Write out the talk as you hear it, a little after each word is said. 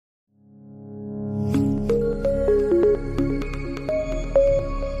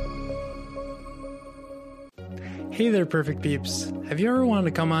Hey there, Perfect Peeps. Have you ever wanted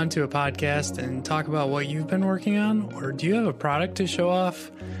to come on to a podcast and talk about what you've been working on? Or do you have a product to show off?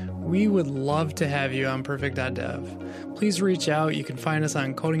 We would love to have you on Perfect.dev. Please reach out. You can find us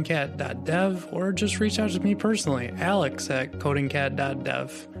on codingcat.dev or just reach out to me personally, Alex at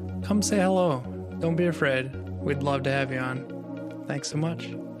codingcat.dev. Come say hello. Don't be afraid. We'd love to have you on. Thanks so much.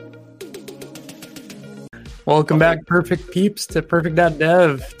 Welcome back, Perfect Peeps, to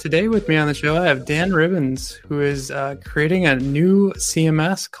Perfect.dev. Today with me on the show, I have Dan Ribbons, who is creating a new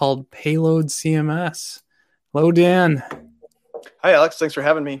CMS called Payload CMS. Hello, Dan. Hi, Alex. Thanks for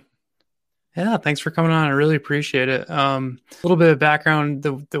having me. Yeah, thanks for coming on. I really appreciate it. A little bit of background,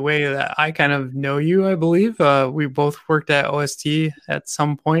 the way that I kind of know you, I believe. We both worked at OST at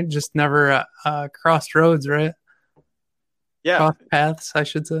some point, just never crossed roads, right? Yeah. Crossed paths, I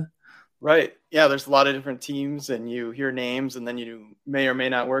should say. Right. Yeah, there's a lot of different teams and you hear names and then you may or may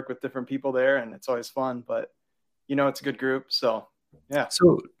not work with different people there and it's always fun, but it's a good group. So, yeah.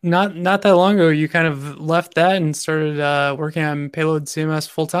 So not that long ago, you kind of left that and started working on Payload CMS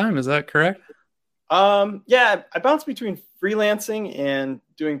full time. Is that correct? Yeah, I bounced between freelancing and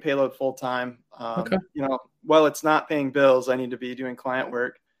doing Payload full time. Okay. While it's not paying bills, I need to be doing client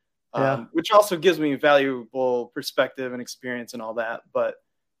work, which also gives me valuable perspective and experience and all that. But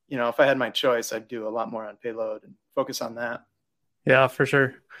if I had my choice, I'd do a lot more on Payload and focus on that. Yeah, for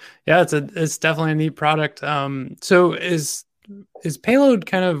sure. Yeah, it's definitely a neat product. So is Payload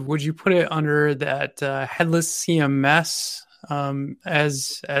kind of, would you put it under that headless CMS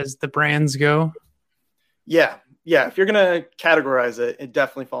as the brands go? Yeah. If you're gonna categorize it, it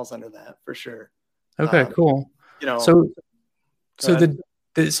definitely falls under that for sure. Okay, cool. So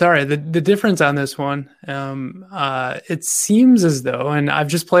the difference on this one, it seems as though, and I've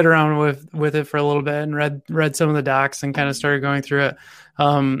just played around with it for a little bit and read some of the docs and kind of started going through it.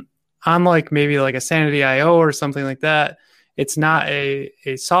 Unlike maybe like a Sanity.io or something like that, it's not a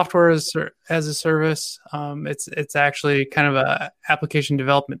software as a service. It's actually kind of a application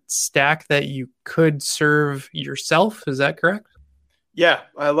development stack that you could serve yourself. Is that correct? Yeah,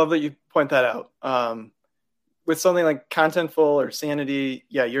 I love that you point that out. With something like Contentful or Sanity,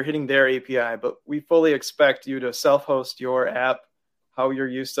 yeah, you're hitting their API, but we fully expect you to self-host your app how you're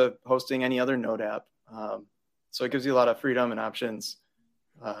used to hosting any other Node app. So it gives you a lot of freedom and options.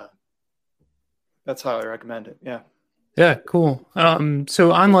 That's how I recommend it. Yeah. Yeah, cool.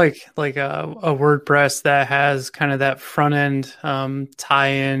 So unlike like a WordPress that has kind of that front end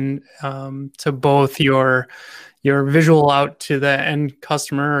tie-in to both your visual out to the end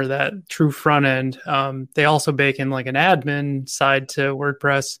customer or that true front end, they also bake in like an admin side to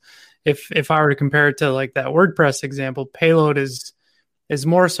WordPress. If I were to compare it to like that WordPress example, Payload is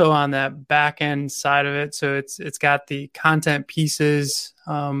more so on that back end side of it. So it's got the content pieces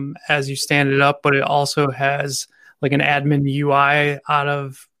as you stand it up, but it also has like an admin UI out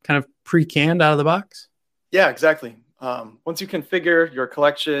of kind of pre-canned out of the box? Yeah, exactly. Once you configure your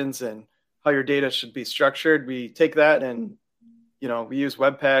collections and how your data should be structured, we take that and, we use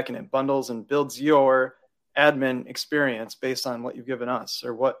Webpack and it bundles and builds your admin experience based on what you've given us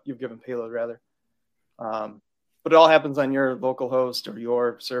or what you've given Payload rather. But it all happens on your local host or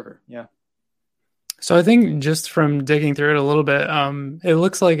your server. Yeah. So I think just from digging through it a little bit, it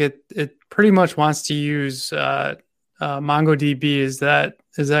looks like it pretty much wants to use MongoDB. Is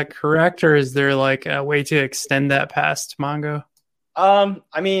that correct, or is there like a way to extend that past Mongo?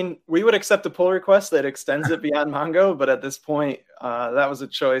 We would accept a pull request that extends it beyond Mongo, but at this point, that was a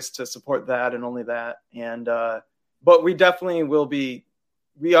choice to support that and only that. And but we definitely will be.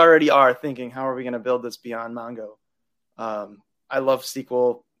 We already are thinking, how are we going to build this beyond Mongo? I love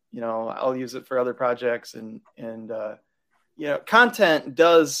SQL. I'll use it for other projects, and content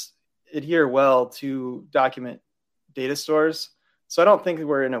does adhere well to document data stores. So I don't think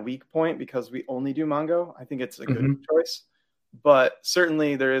we're in a weak point because we only do Mongo. I think it's a good choice, but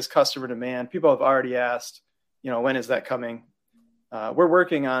certainly there is customer demand. People have already asked, when is that coming? We're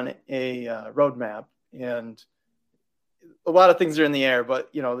working on a roadmap, and a lot of things are in the air, but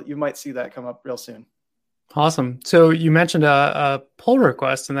you might see that come up real soon. Awesome. So you mentioned a pull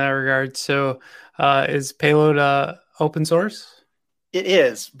request in that regard. So is Payload open source? It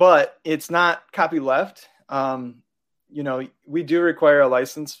is, but it's not copyleft. We do require a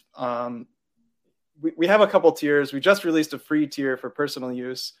license. We have a couple tiers. We just released a free tier for personal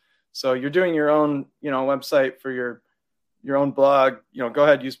use. So you're doing your own, website for your own blog. Go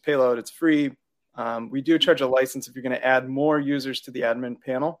ahead, use Payload. It's free. We do charge a license if you're going to add more users to the admin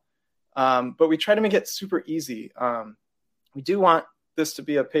panel. But we try to make it super easy. We do want this to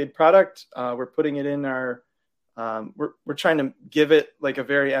be a paid product. We're putting it in our, we're trying to give it like a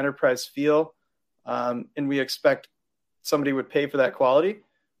very enterprise feel. And we expect somebody would pay for that quality.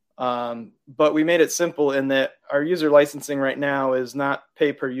 But we made it simple in that our user licensing right now is not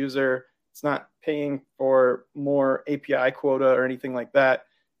pay per user. It's not paying for more API quota or anything like that.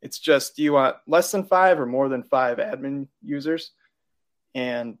 It's just, do you want less than 5 or more than 5 admin users?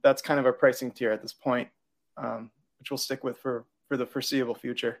 And that's kind of our pricing tier at this point, which we'll stick with for the foreseeable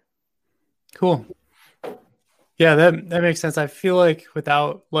future. Cool. Yeah, that makes sense. I feel like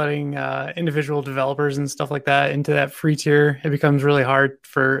without letting individual developers and stuff like that into that free tier, it becomes really hard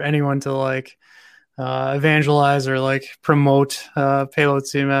for anyone to like evangelize or like promote Payload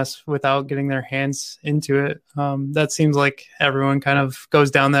CMS without getting their hands into it. That seems like everyone kind of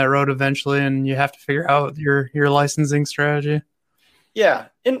goes down that road eventually, and you have to figure out your licensing strategy. Yeah,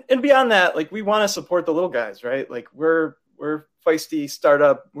 and beyond that, like we want to support the little guys, right? Like we're feisty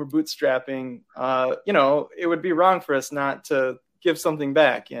startup, we're bootstrapping. It would be wrong for us not to give something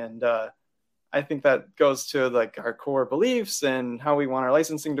back, and I think that goes to like our core beliefs and how we want our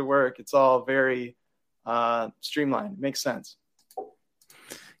licensing to work. It's all very streamlined. Makes sense.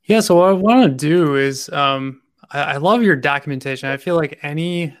 Yeah. So what I want to do is, I love your documentation. I feel like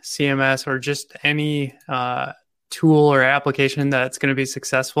any CMS or just any tool or application that's going to be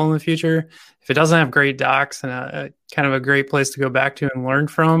successful in the future, if it doesn't have great docs and a kind of a great place to go back to and learn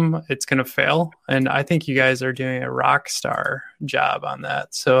from, it's going to fail. And I think you guys are doing a rock star job on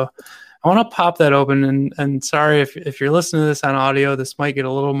that. So I want to pop that open, and sorry if you're listening to this on audio, this might get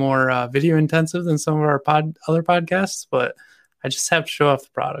a little more video intensive than some of our other podcasts, but I just have to show off the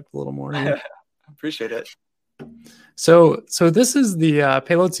product a little more. Appreciate it. So this is the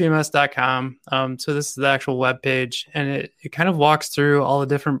payloadcms.com. So this is the actual web page, and it kind of walks through all the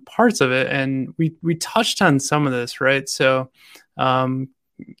different parts of it. And we touched on some of this, right? So kind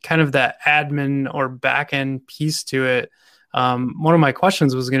of that admin or backend piece to it. One of my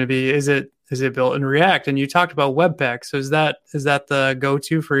questions was going to be, is it built in React? And you talked about Webpack. So is that the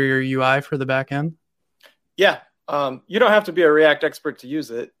go-to for your UI for the backend? Yeah. You don't have to be a React expert to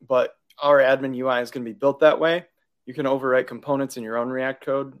use it, but our admin UI is going to be built that way. You can overwrite components in your own React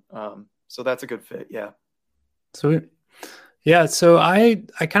code. So that's a good fit. Yeah. Sweet. Yeah. So I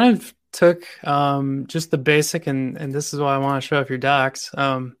kind of took just the basic, and this is why I want to show off your docs.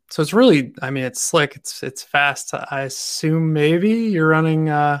 So it's really, it's slick. It's fast. I assume maybe you're running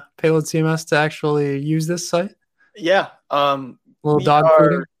Payload CMS to actually use this site. Yeah.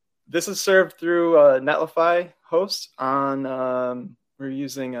 This is served through Netlify host on, we're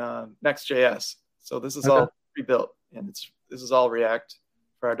using Next.js. So this is all pre-built, and this is all React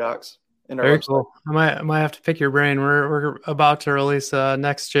for our docs. Very cool. I might have to pick your brain. We're about to release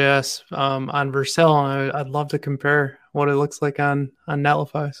Next.js on Vercel, and I'd love to compare what it looks like on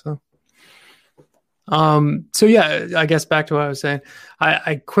Netlify. So yeah, I guess back to what I was saying.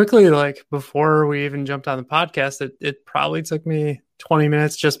 I quickly, like before we even jumped on the podcast, it probably took me 20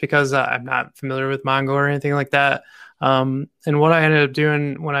 minutes just because I'm not familiar with Mongo or anything like that. And what I ended up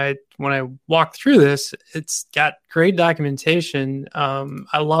doing when I walked through this, it's got great documentation.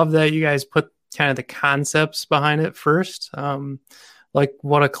 I love that you guys put kind of the concepts behind it first, like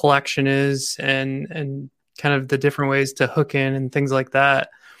what a collection is and kind of the different ways to hook in and things like that.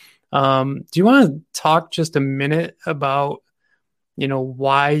 Do you want to talk just a minute about,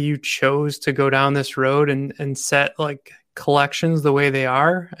 why you chose to go down this road and set like collections the way they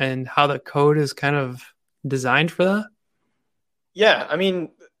are and how the code is kind of designed for that? Yeah,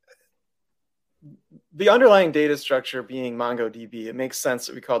 the underlying data structure being MongoDB, it makes sense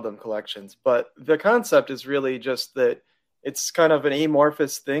that we call them collections. But the concept is really just that it's kind of an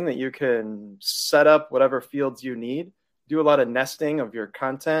amorphous thing that you can set up whatever fields you need, do a lot of nesting of your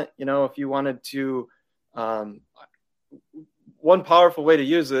content. If you wanted to, one powerful way to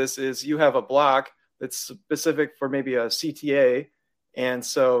use this is you have a block that's specific for maybe a CTA. And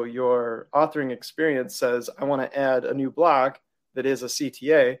so your authoring experience says, I want to add a new block that is a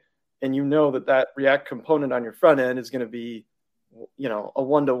CTA. And that React component on your front end is going to be, a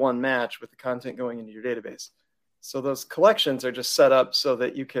one-to-one match with the content going into your database. So those collections are just set up so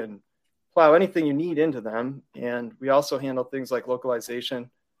that you can plow anything you need into them. And we also handle things like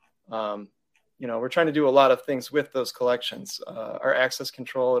localization. We're trying to do a lot of things with those collections. Our access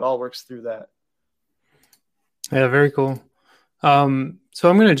control, it all works through that. Yeah, very cool. So I'm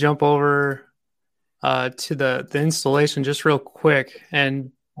going to jump over to the installation just real quick.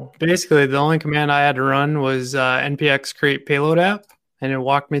 And basically, the only command I had to run was npx create payload app, and it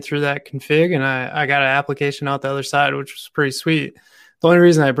walked me through that config, and I got an application out the other side, which was pretty sweet. The only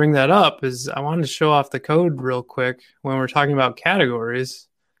reason I bring that up is I wanted to show off the code real quick when we're talking about categories,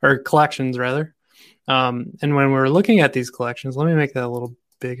 or collections, rather. And when we're looking at these collections, let me make that a little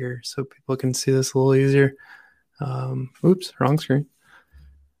bigger so people can see this a little easier. Oops, wrong screen.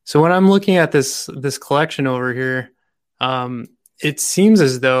 So when I'm looking at this collection over here, um, it seems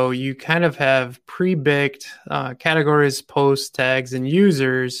as though you kind of have pre-baked categories, posts, tags, and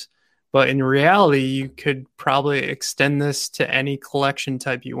users, but in reality, you could probably extend this to any collection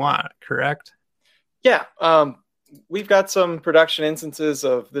type you want, correct? Yeah, we've got some production instances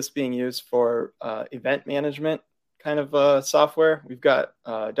of this being used for event management kind of software. We've got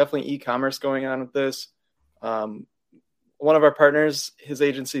definitely e-commerce going on with this. Um, One of our partners, his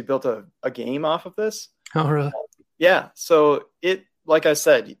agency built a game off of this. Oh, really? Yeah. So like I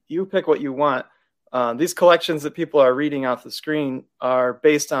said, you pick what you want. These collections that people are reading off the screen are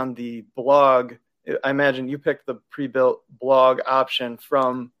based on the blog. I imagine you picked the pre-built blog option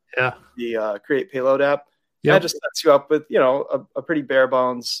from the Create Payload app. Yep. That just sets you up with, a pretty bare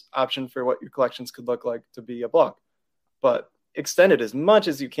bones option for what your collections could look like to be a blog. But extend it as much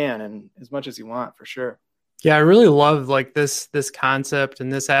as you can and as much as you want, for sure. Yeah, I really love like this concept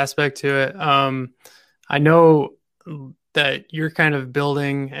and this aspect to it. I know that you're kind of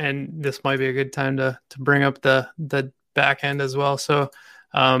building, and this might be a good time to bring up the back end as well. So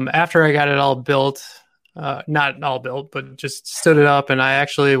after I got it all built, not all built, but just stood it up, and I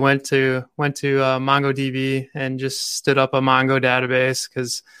actually went to MongoDB and just stood up a Mongo database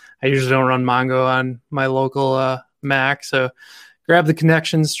because I usually don't run Mongo on my local Mac. So grab the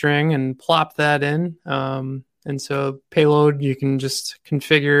connection string and plop that in. And so payload, you can just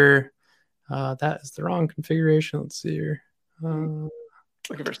configure. That is the wrong configuration. Let's see here.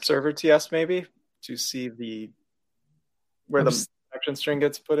 Looking for server TS maybe to see where the connection string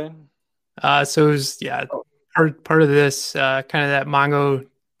gets put in. So it was, part of this kind of that Mongo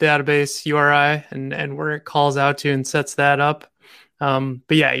database URI and where it calls out to and sets that up.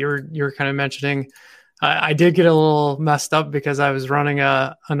 But yeah, you're kind of mentioning. I did get a little messed up because I was running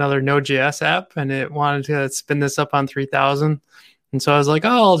another Node.js app and it wanted to spin this up on 3000. And so I was like,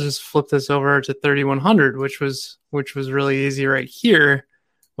 I'll just flip this over to 3100, which was really easy right here.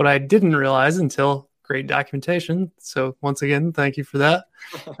 What I didn't realize until great documentation. So once again, thank you for that.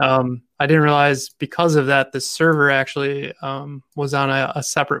 I didn't realize because of that, the server actually was on a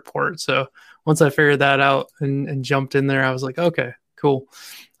separate port. So once I figured that out and jumped in there, I was like, okay, cool.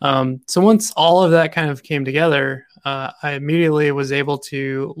 So once all of that kind of came together, I immediately was able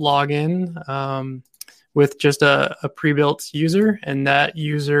to log in with just a pre-built user, and that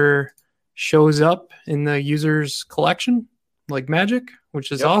user shows up in the user's collection like magic,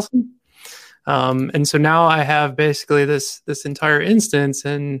 which is awesome. And so now I have basically this entire instance,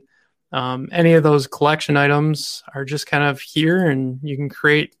 and any of those collection items are just kind of here, and you can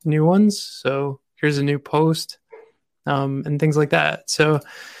create new ones. So here's a new post. And things like that. So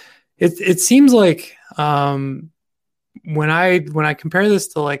it seems like when I compare this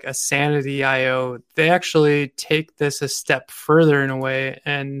to like a Sanity IO, they actually take this a step further in a way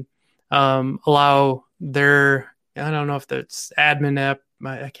and allow their, I don't know if that's admin app,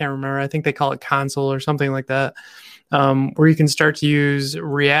 I can't remember. I think they call it console or something like that, where you can start to use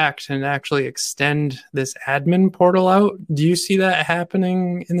React and actually extend this admin portal out. Do you see that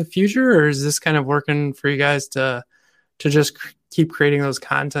happening in the future, or is this kind of working for you guys to just keep creating those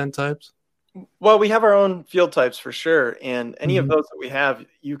content types? Well, we have our own field types for sure. And any of those that we have,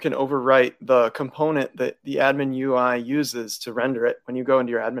 you can overwrite the component that the admin UI uses to render it when you go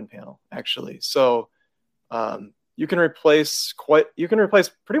into your admin panel, actually. So you can replace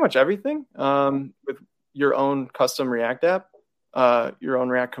pretty much everything with your own custom React app, your own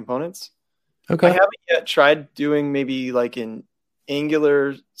React components. Okay. I haven't yet tried doing maybe like an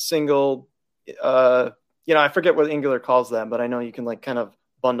Angular single, I forget what Angular calls that, but I know you can like kind of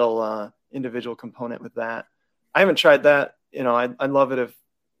bundle individual component with that. I haven't tried that. I'd love it if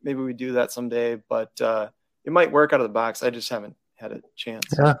maybe we do that someday, but it might work out of the box. I just haven't had a chance.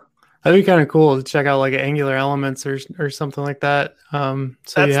 Yeah, that'd be kind of cool to check out like Angular Elements or something like that. So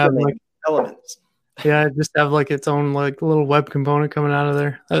that's you have like Elements. Yeah, just have like its own like little web component coming out of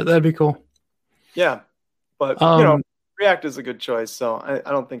there. That'd be cool. Yeah, but React is a good choice. So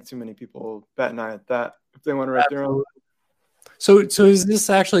I don't think too many people will bat an eye at that if they want to write their own. So is this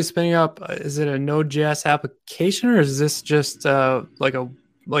actually spinning up? Is it a Node.js application, or is this just like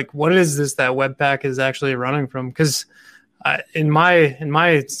what is this that Webpack is actually running from? Because in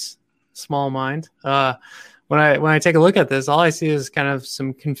my small mind, when I take a look at this, all I see is kind of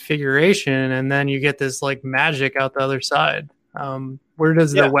some configuration, and then you get this like magic out the other side. Where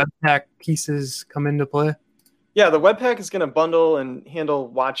does the Webpack pieces come into play? Yeah, the Webpack is going to bundle and handle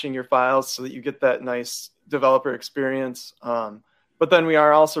watching your files so that you get that nice developer experience. But then we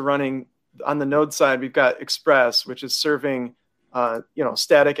are also running on the Node side. We've got Express, which is serving,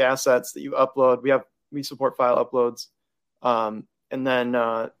 static assets that you upload. We have we support file uploads. And then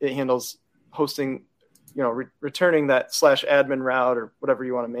it handles hosting, returning that /admin route or whatever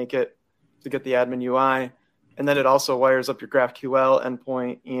you want to make it to get the admin UI. And then it also wires up your GraphQL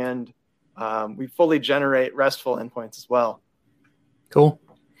endpoint, and we fully generate RESTful endpoints as well. Cool.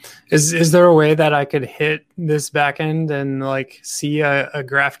 Is there a way that I could hit this backend and like see a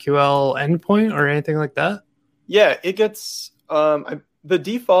GraphQL endpoint or anything like that? Yeah, it gets the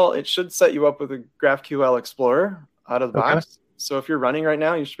default. It should set you up with a GraphQL Explorer out of the box. So if you're running right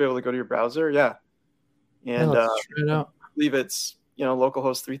now, you should be able to go to your browser. Yeah, and let's try it out. I believe it's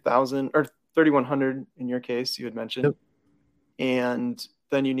localhost 3000 or 3100 in your case. You had mentioned, yep. And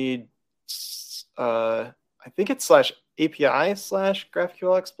then you need I think it's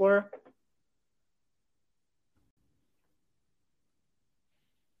 /API/GraphQL Explorer.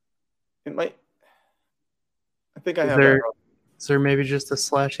 It might. I think I have that. Is there maybe just a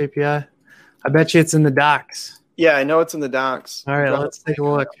 /API? I bet you it's in the docs. Yeah, I know it's in the docs. All right, let's take a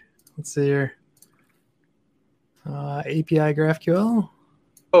look. Let's see here. API GraphQL.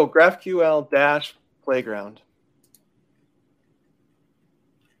 Oh, GraphQL Playground.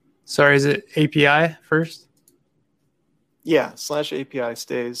 Sorry, is it API first? Yeah, /API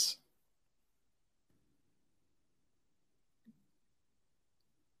stays.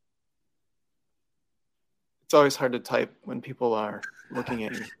 It's always hard to type when people are looking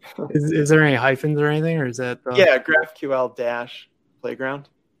at you. Is there any hyphens or anything, or is that? Yeah, GraphQL Playground.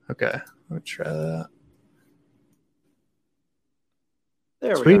 Okay, let's try that.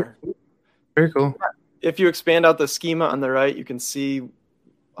 There Sweet. we are. Very cool. If you expand out the schema on the right, you can see,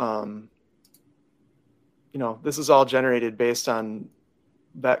 this is all generated based on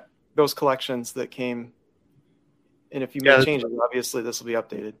those collections that came. And if you make changes, obviously this will be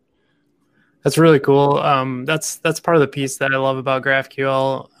updated. That's really cool. That's part of the piece that I love about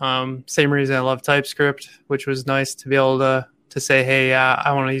GraphQL. Same reason I love TypeScript, which was nice to be able to say, hey,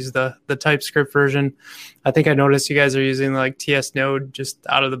 I want to use the TypeScript version. I think I noticed you guys are using like TS Node just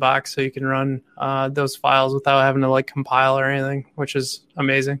out of the box, so you can run those files without having to like compile or anything, which is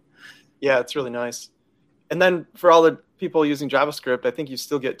amazing. Yeah, it's really nice. And then for all the people using JavaScript, I think you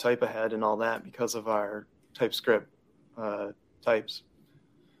still get type ahead and all that because of our TypeScript types.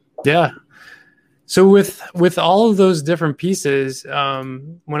 Yeah. So with all of those different pieces,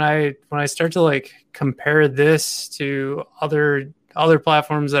 when I start to like compare this to other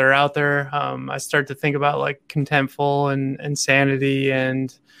platforms that are out there, I start to think about like Contentful and Sanity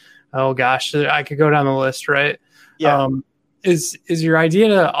and oh gosh, I could go down the list, right? Yeah. Is your idea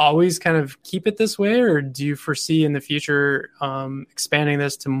to always kind of keep it this way, or do you foresee in the future expanding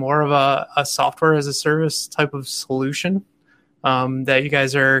this to more of a software as a service type of solution that you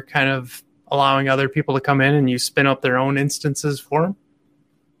guys are kind of allowing other people to come in and you spin up their own instances for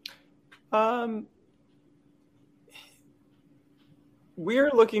them?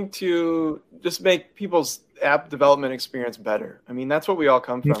 We're looking to just make people's app development experience better. I mean, that's what we all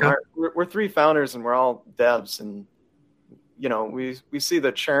come from. Okay. We're three founders and we're all devs, and we see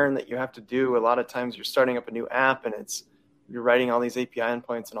the churn that you have to do. A lot of times you're starting up a new app and you're writing all these API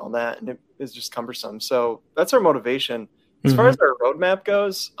endpoints and all that, and it is just cumbersome. So that's our motivation. As far as our roadmap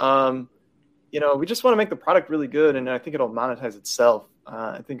goes, we just want to make the product really good, and I think it'll monetize itself.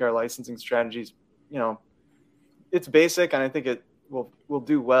 I think our licensing strategies, it's basic, and I think it will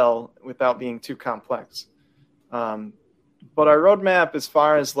do well without being too complex. But our roadmap, as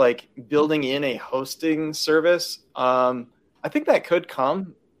far as like building in a hosting service, I think that could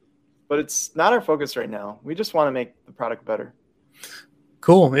come, but it's not our focus right now. We just want to make the product better.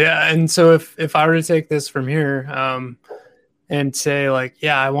 Cool. Yeah. And so if I were to take this from here and say like,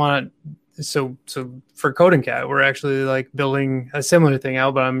 yeah, I want so for CodingCat, we're actually like building a similar thing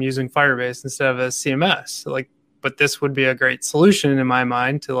out, but I'm using Firebase instead of a CMS. But this would be a great solution in my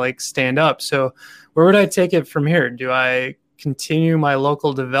mind to like stand up. So where would I take it from here? Do I continue my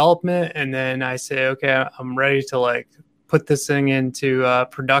local development and then I say, okay, I'm ready to like put this thing into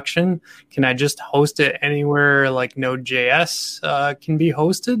production? Can I just host it anywhere like Node.js can be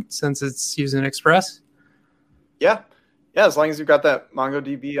hosted since it's using Express? Yeah, as long as you've got that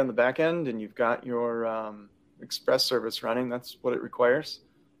MongoDB on the back end and you've got your Express service running, that's what it requires.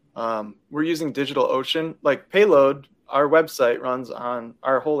 We're using DigitalOcean. Like Payload, our website runs on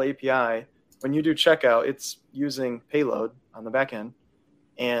our whole API. When you do checkout, it's using Payload on the back end.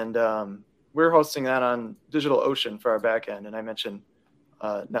 And we're hosting that on DigitalOcean for our back end. And I mentioned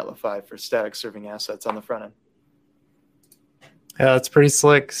Netlify for static serving assets on the front end. Yeah, that's pretty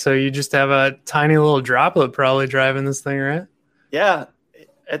slick. So you just have a tiny little droplet probably driving this thing, right? Yeah.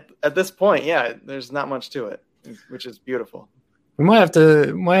 At this point, yeah, there's not much to it, which is beautiful. We might have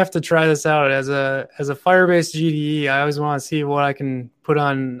to try this out as a Firebase GDE. I always want to see what I can put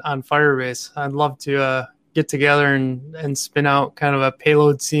on Firebase. I'd love to get together and spin out kind of a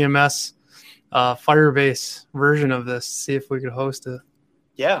payload CMS Firebase version of this. See if we could host it.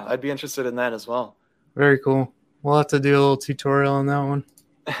 Yeah, I'd be interested in that as well. Very cool. We'll have to do a little tutorial on that one.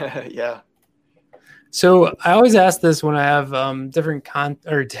 Yeah. So I always ask this when I have different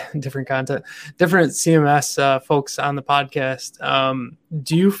CMS folks on the podcast.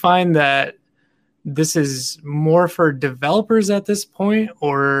 Do you find that this is more for developers at this point,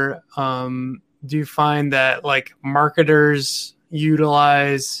 or do you find that like marketers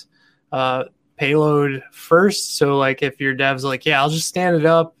utilize payload first? So like if your dev's like, yeah, I'll just stand it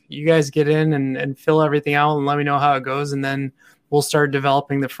up, you guys get in and fill everything out and let me know how it goes, and then we'll start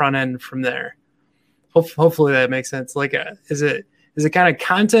developing the front end from there. Hopefully that makes sense. Like, is it kind of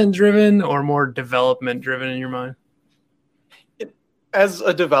content driven or more development driven in your mind? As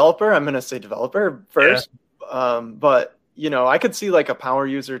a developer, I'm going to say developer first. Yeah. But I could see like a power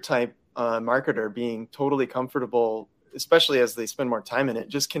user type marketer being totally comfortable, especially as they spend more time in it,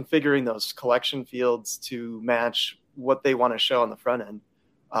 just configuring those collection fields to match what they want to show on the front end.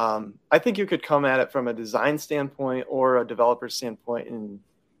 I think you could come at it from a design standpoint or a developer standpoint and,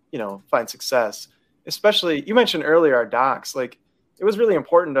 find success. Especially, you mentioned earlier our docs. Like, it was really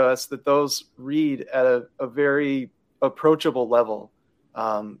important to us that those read at a very approachable level.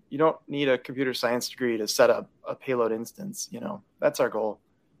 You don't need a computer science degree to set up a payload instance. That's our goal.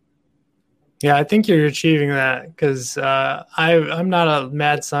 Yeah, I think you're achieving that because I'm not a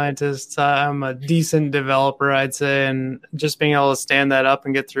mad scientist. I'm a decent developer, I'd say, and just being able to stand that up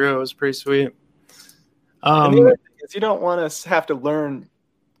and get through it was pretty sweet. And the other thing is, you don't want to have to learn.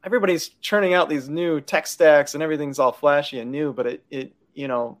 Everybody's churning out these new tech stacks and everything's all flashy and new, but it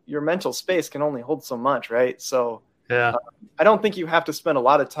your mental space can only hold so much, right? So yeah, I don't think you have to spend a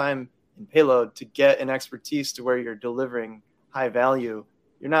lot of time in payload to get an expertise to where you're delivering high value.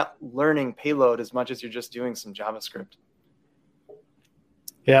 You're not learning payload as much as you're just doing some JavaScript.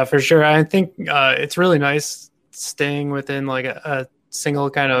 Yeah, for sure. I think it's really nice staying within like a single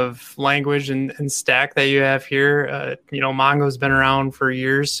kind of language and stack that you have here. Mongo's been around for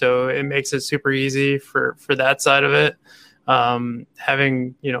years, so it makes it super easy for that side of it.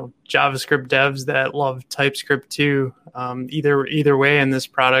 Having JavaScript devs that love TypeScript too, either way in this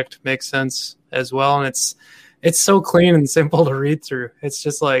product makes sense as well, and it's so clean and simple to read through. It's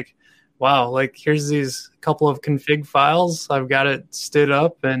just like, wow, like here's these couple of config files, I've got it stood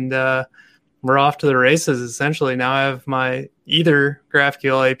up, and we're off to the races. Essentially, now I have my either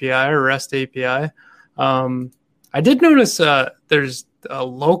GraphQL API or REST API. I did notice there's a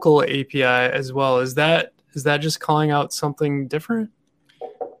local API as well. Is that just calling out something different?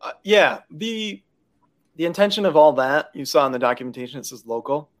 Yeah, the intention of all that you saw in the documentation, it says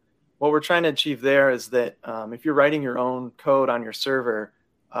local. What we're trying to achieve there is that if you're writing your own code on your server,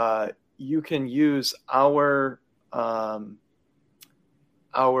 you can use our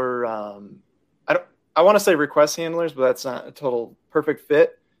I want to say request handlers, but that's not a total perfect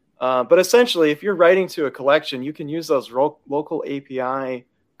fit. But essentially, if you're writing to a collection, you can use those local API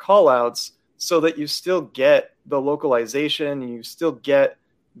callouts so that you still get the localization, and you still get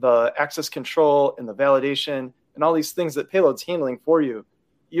the access control and the validation and all these things that payload's handling for you.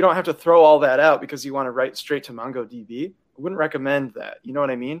 You don't have to throw all that out because you want to write straight to MongoDB. I wouldn't recommend that. You know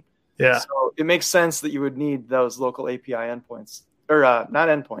what I mean? Yeah. So it makes sense that you would need those local API endpoints, or not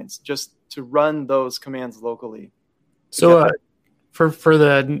endpoints, just to run those commands locally. So for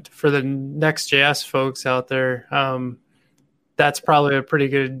the Next.js folks out there, that's probably a pretty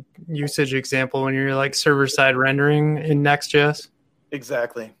good usage example when you're like server side rendering in Next.js.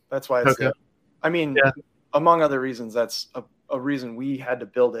 Exactly. That's why it's there. I mean, among other reasons, that's a reason we had to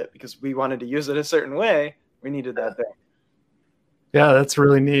build it, because we wanted to use it a certain way. We needed that thing. Yeah, that's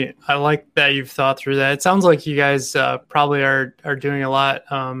really neat. I like that you've thought through that. It sounds like you guys probably are doing a lot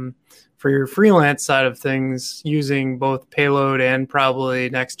for your freelance side of things, using both payload and probably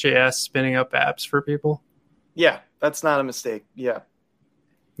Next.js, spinning up apps for people. Yeah, that's not a mistake. Yeah.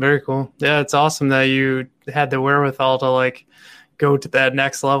 Very cool. Yeah, it's awesome that you had the wherewithal to like go to that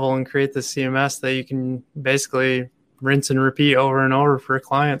next level and create the CMS that you can basically rinse and repeat over and over for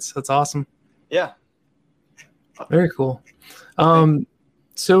clients. That's awesome. Yeah. Very cool.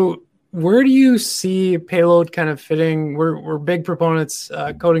 So where do you see payload kind of fitting? We're big proponents,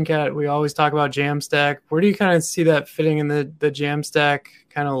 CodingCat. We always talk about Jamstack. Where do you kind of see that fitting in the Jamstack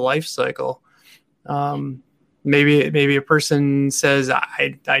kind of life cycle? Maybe a person says,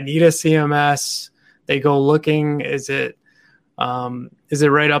 I need a CMS. They go looking. Is it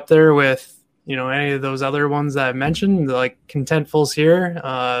right up there with, any of those other ones that I mentioned, like Contentful's here,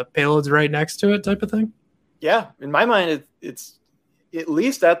 payloads right next to it type of thing? Yeah, in my mind, it's at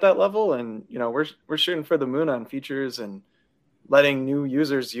least at that level, and we're shooting for the moon on features and letting new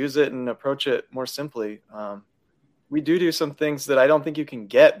users use it and approach it more simply. We do some things that I don't think you can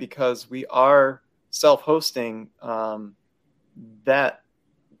get because we are self-hosting. That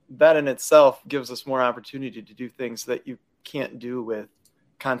in itself gives us more opportunity to do things that you can't do with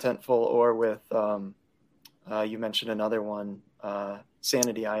Contentful or with you mentioned another one,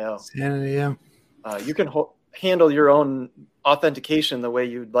 Sanity.io. Sanity, yeah. You can handle your own authentication the way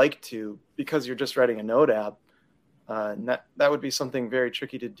you'd like to because you're just writing a Node app. And that would be something very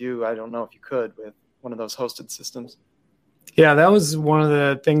tricky to do. I don't know if you could with one of those hosted systems. Yeah, that was one of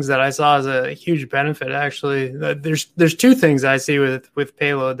the things that I saw as a huge benefit. Actually, there's two things I see with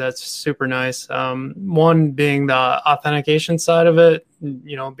Payload that's super nice. One being the authentication side of it.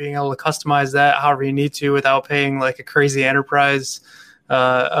 Being able to customize that however you need to without paying like a crazy enterprise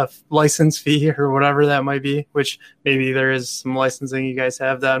a license fee or whatever that might be. Which maybe there is some licensing you guys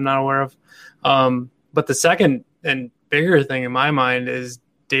have that I'm not aware of. But the second and bigger thing in my mind is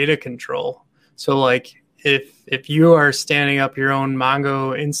data control. So like, if you are standing up your own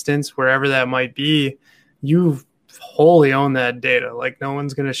Mongo instance, wherever that might be, you wholly own that data. Like no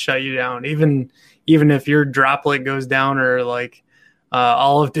one's going to shut you down. Even if your Droplet goes down or like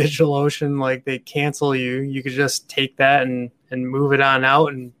all of DigitalOcean, like they cancel you, you could just take that and move it on out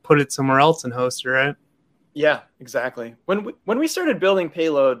and put it somewhere else and host it, right? Yeah, exactly. When we started building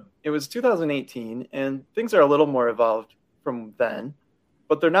Payload, it was 2018, and things are a little more evolved from then.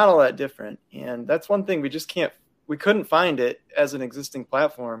 But they're not all that different. And that's one thing we couldn't find it as an existing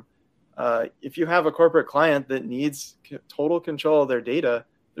platform. If you have a corporate client that needs total control of their data,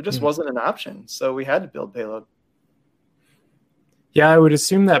 there just wasn't an option. So we had to build Payload. Yeah, I would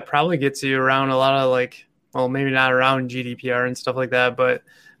assume that probably gets you around a lot of maybe not around GDPR and stuff like that. But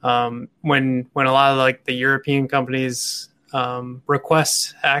when a lot of like the European companies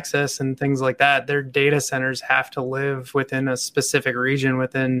request access and things like that, their data centers have to live within a specific region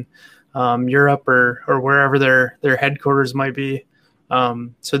within Europe or wherever their headquarters might be.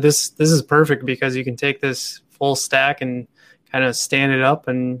 So this is perfect because you can take this full stack and kind of stand it up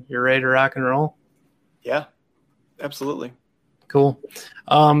and you're ready to rock and roll. Yeah, absolutely. Cool.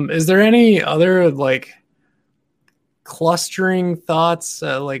 Is there any other like clustering thoughts?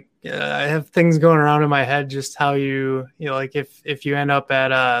 I have things going around in my head, just how like if you end up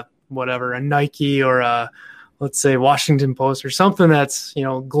at a Nike or let's say Washington Post or something that's,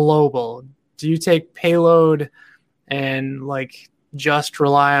 global, do you take Payload and like just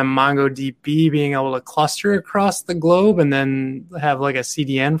rely on MongoDB being able to cluster across the globe and then have like a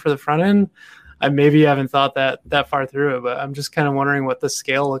CDN for the front end? Maybe you haven't thought that far through it, but I'm just kind of wondering what the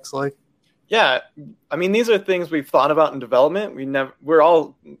scale looks like. Yeah, I mean, these are things we've thought about in development.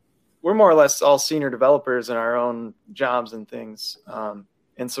 We're more or less all senior developers in our own jobs and things.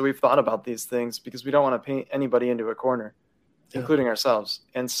 And so we've thought about these things because we don't want to paint anybody into a corner, including ourselves.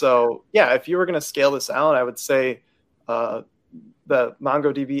 And so, yeah, if you were going to scale this out, I would say the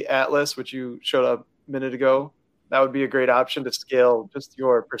MongoDB Atlas, which you showed a minute ago, that would be a great option to scale just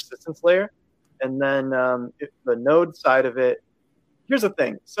your persistence layer. And then if the node side of it, here's the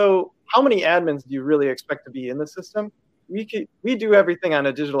thing. So how many admins do you really expect to be in the system? We do everything on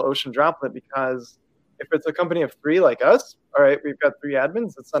a DigitalOcean Droplet because if it's a company of 3 like us, all right, we've got 3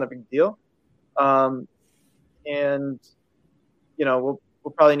 admins. That's not a big deal. And we'll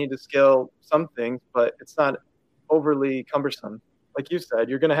probably need to scale some things, but it's not overly cumbersome. Like you said,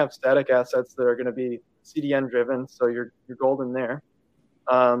 you're going to have static assets that are going to be CDN driven, so you're golden there.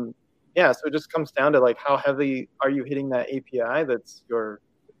 So it just comes down to like how heavy are you hitting that API that's your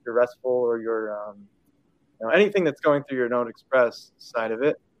RESTful or your anything that's going through your Node Express side of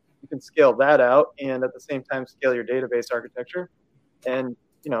it. You can scale that out and at the same time scale your database architecture. And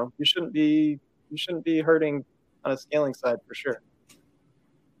you shouldn't be hurting on a scaling side for sure.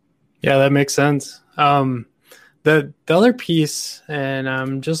 Yeah, that makes sense. The other piece, and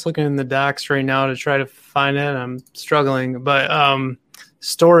I'm just looking in the docs right now to try to find it. I'm struggling, but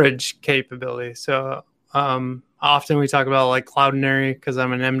storage capability. So often we talk about like Cloudinary because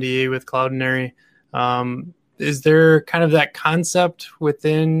I'm an MDE with Cloudinary. Is there kind of that concept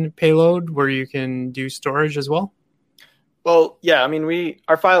within Payload where you can do storage as well? Well, yeah. I mean,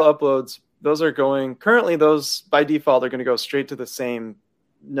 our file uploads, those by default are going to go straight to the same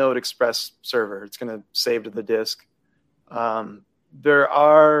Node Express server. It's going to save to the disk. There's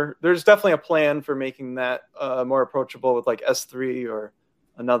definitely a plan for making that more approachable with like S3 or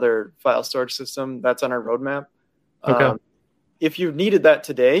another file storage system. That's on our roadmap. Okay. If you needed that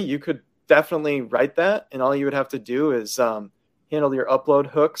today, you could definitely write that, and all you would have to do is handle your upload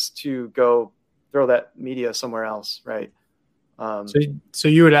hooks to go throw that media somewhere else, right? So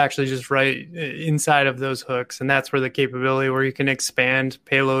you would actually just write inside of those hooks, and that's where the capability where you can expand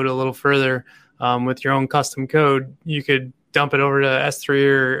payload a little further with your own custom code. You could dump it over to S3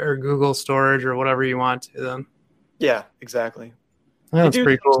 or Google storage or whatever you want to then. Yeah, exactly. That's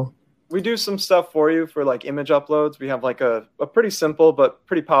pretty cool. We do some stuff for you for like image uploads. We have like a pretty simple but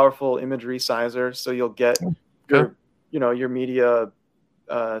pretty powerful image resizer. So you'll get your media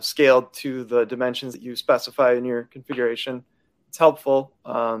scaled to the dimensions that you specify in your configuration. It's helpful.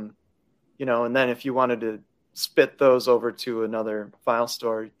 And then if you wanted to spit those over to another file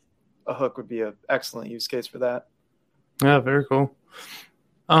store, a hook would be an excellent use case for that. Yeah, very cool.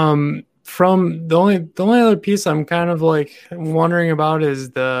 From the only other piece I'm kind of like wondering about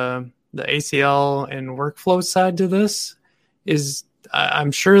is the ACL and workflow side to this. Is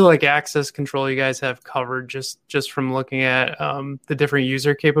I'm sure like access control you guys have covered just from looking at the different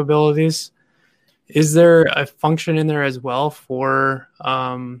user capabilities. Is there a function in there as well for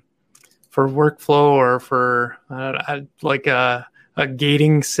workflow or for like a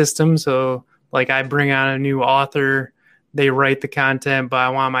gating system? So like I bring on a new author, they write the content, but I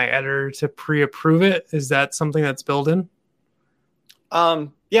want my editor to pre-approve it. Is that something that's built in?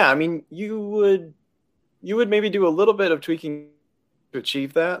 Yeah, I mean, you would maybe do a little bit of tweaking to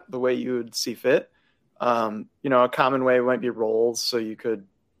achieve that the way you would see fit. A common way might be roles. So you could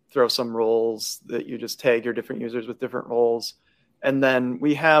throw some roles that you just tag your different users with different roles. And then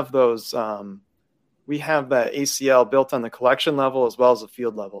we have those, we have that ACL built on the collection level as well as the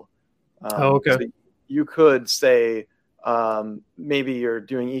field level. Okay. So you could say, maybe you're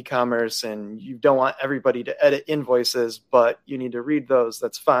doing e-commerce and you don't want everybody to edit invoices, but you need to read those.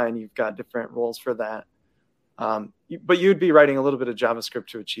 That's fine. You've got different roles for that. But you'd be writing a little bit of JavaScript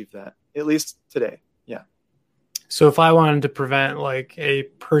to achieve that, at least today. Yeah. So if I wanted to prevent like a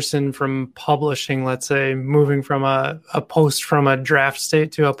person from publishing, let's say moving from a post from a draft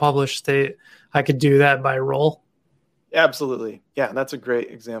state to a published state, I could do that by role. Absolutely. Yeah. That's a great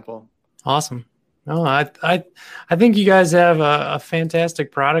example. Awesome. No, I think you guys have a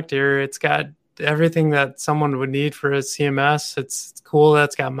fantastic product here. It's got everything that someone would need for a CMS. It's cool that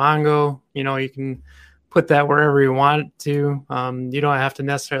it's got Mongo. You can put that wherever you want to. You don't have to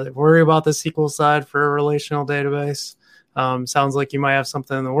necessarily worry about the SQL side for a relational database. Sounds like you might have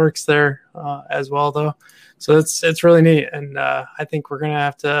something in the works there as well, though. So it's really neat. And I think we're going to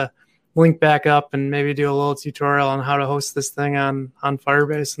have to link back up and maybe do a little tutorial on how to host this thing on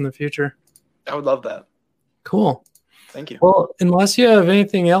Firebase in the future. I would love that. Cool. Thank you. Well, unless you have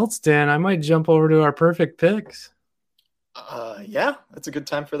anything else, Dan, I might jump over to our perfect picks. Yeah, that's a good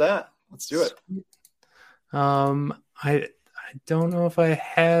time for that. Let's do it. I don't know if I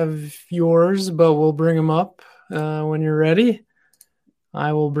have yours, but we'll bring them up when you're ready.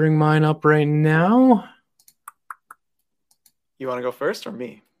 I will bring mine up right now. You want to go first or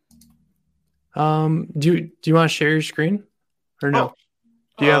me? Do you want to share your screen or no?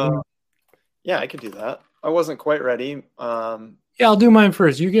 Do you have them? Yeah, I could do that. I wasn't quite ready. Yeah, I'll do mine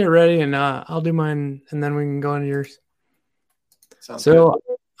first. You get ready, and I'll do mine, and then we can go into yours. Sounds good.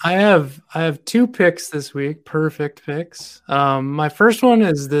 I have two picks this week, perfect picks. My first one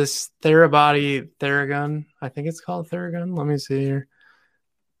is this Therabody Theragun. I think it's called Theragun. Let me see here.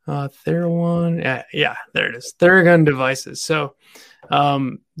 Theragun. Yeah, there it is. Theragun devices. So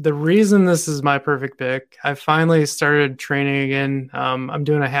the reason this is my perfect pick, I finally started training again. I'm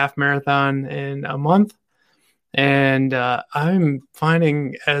doing a half marathon in a month. And I'm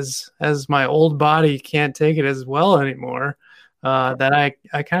finding as my old body can't take it as well anymore, that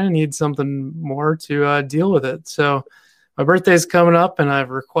I kind of need something more to deal with it. So my birthday's coming up, and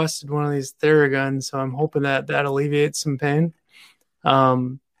I've requested one of these Theraguns, so I'm hoping that alleviates some pain.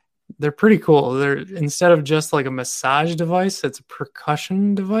 They're pretty cool. They're instead of just like a massage device, it's a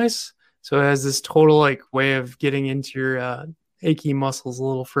percussion device. So it has this total like way of getting into your achy muscles a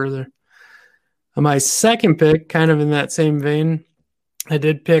little further. My second pick, kind of in that same vein, I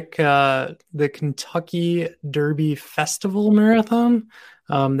did pick the Kentucky Derby Festival Marathon.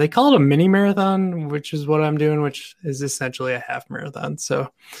 They call it a mini marathon, which is what I'm doing, which is essentially a half marathon.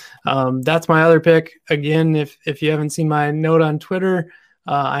 So that's my other pick. Again, if you haven't seen my note on Twitter,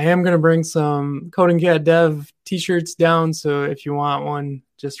 I am going to bring some Coding Cat Dev t-shirts down. So if you want one,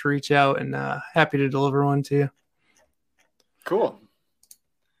 just reach out, and happy to deliver one to you. Cool.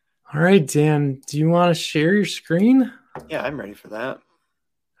 All right, Dan, do you want to share your screen? Yeah, I'm ready for that.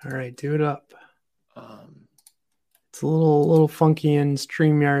 All right, do it up. It's a little funky in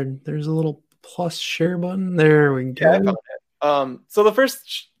StreamYard. There's a little plus share button. There we go. Yeah, I found it. So the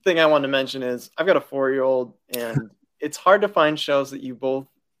first thing I wanted to mention is I've got a 4-year-old, and it's hard to find shows that you both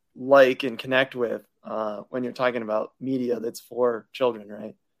like and connect with when you're talking about media that's for children,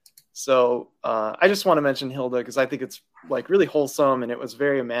 right? So I just want to mention Hilda because I think it's like really wholesome and it was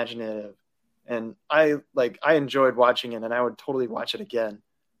very imaginative, and I enjoyed watching it, and I would totally watch it again.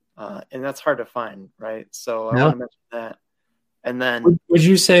 And that's hard to find, right? So I want to mention that. And then, would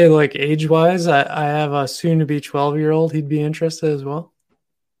you say, like, age-wise, I have a soon-to-be 12-year-old. He'd be interested as well.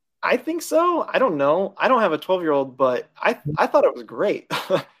 I think so. I don't know. I don't have a 12-year-old, but I thought it was great.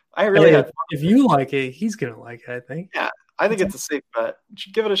 I really had fun. If you like it, he's gonna like it, I think. Yeah, I think it's a safe bet. You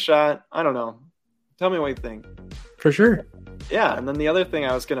should give it a shot. I don't know. Tell me what you think. For sure. Yeah, and then the other thing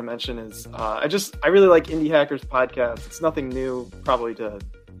I was going to mention is I really like Indie Hackers podcast. It's nothing new, probably, to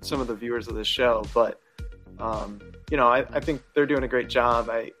some of the viewers of this show, but I think they're doing a great job.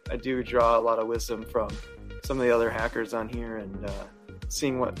 I do draw a lot of wisdom from some of the other hackers on here, and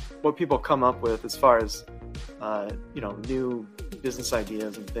seeing what people come up with as far as new business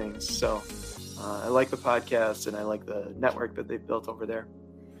ideas and things. So I like the podcast, and I like the network that they've built over there.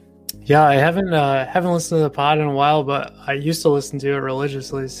 Yeah, I haven't listened to the pod in a while, but I used to listen to it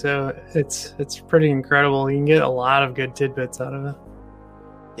religiously, so it's pretty incredible. You can get a lot of good tidbits out of it.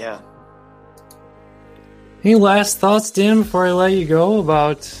 Yeah. Any last thoughts, Dan, before I let you go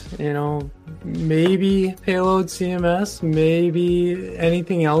about, maybe Payload CMS, maybe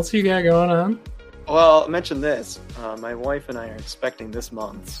anything else you got going on? Well, I'll mention this. My wife and I are expecting this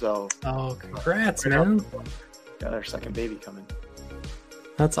month, so... Oh, congrats, man. Got our second baby coming.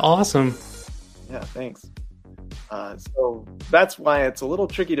 That's awesome. Yeah, thanks. So that's why it's a little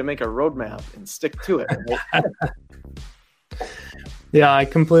tricky to make a roadmap and stick to it. Right? Yeah, I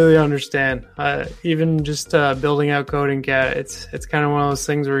completely understand. Even just building out Coding Cat, it's kind of one of those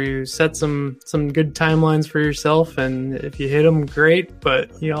things where you set some good timelines for yourself, and if you hit them, great.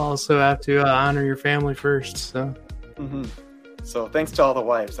 But you also have to honor your family first. So, So thanks to all the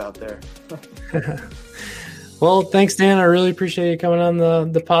wives out there. Well, thanks, Dan. I really appreciate you coming on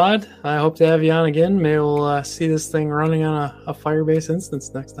the pod. I hope to have you on again. Maybe we'll see this thing running on a Firebase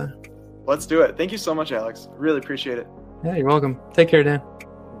instance next time. Let's do it. Thank you so much, Alex. Really appreciate it. Yeah, you're welcome. Take care, Dan.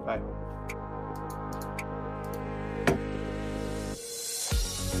 Bye.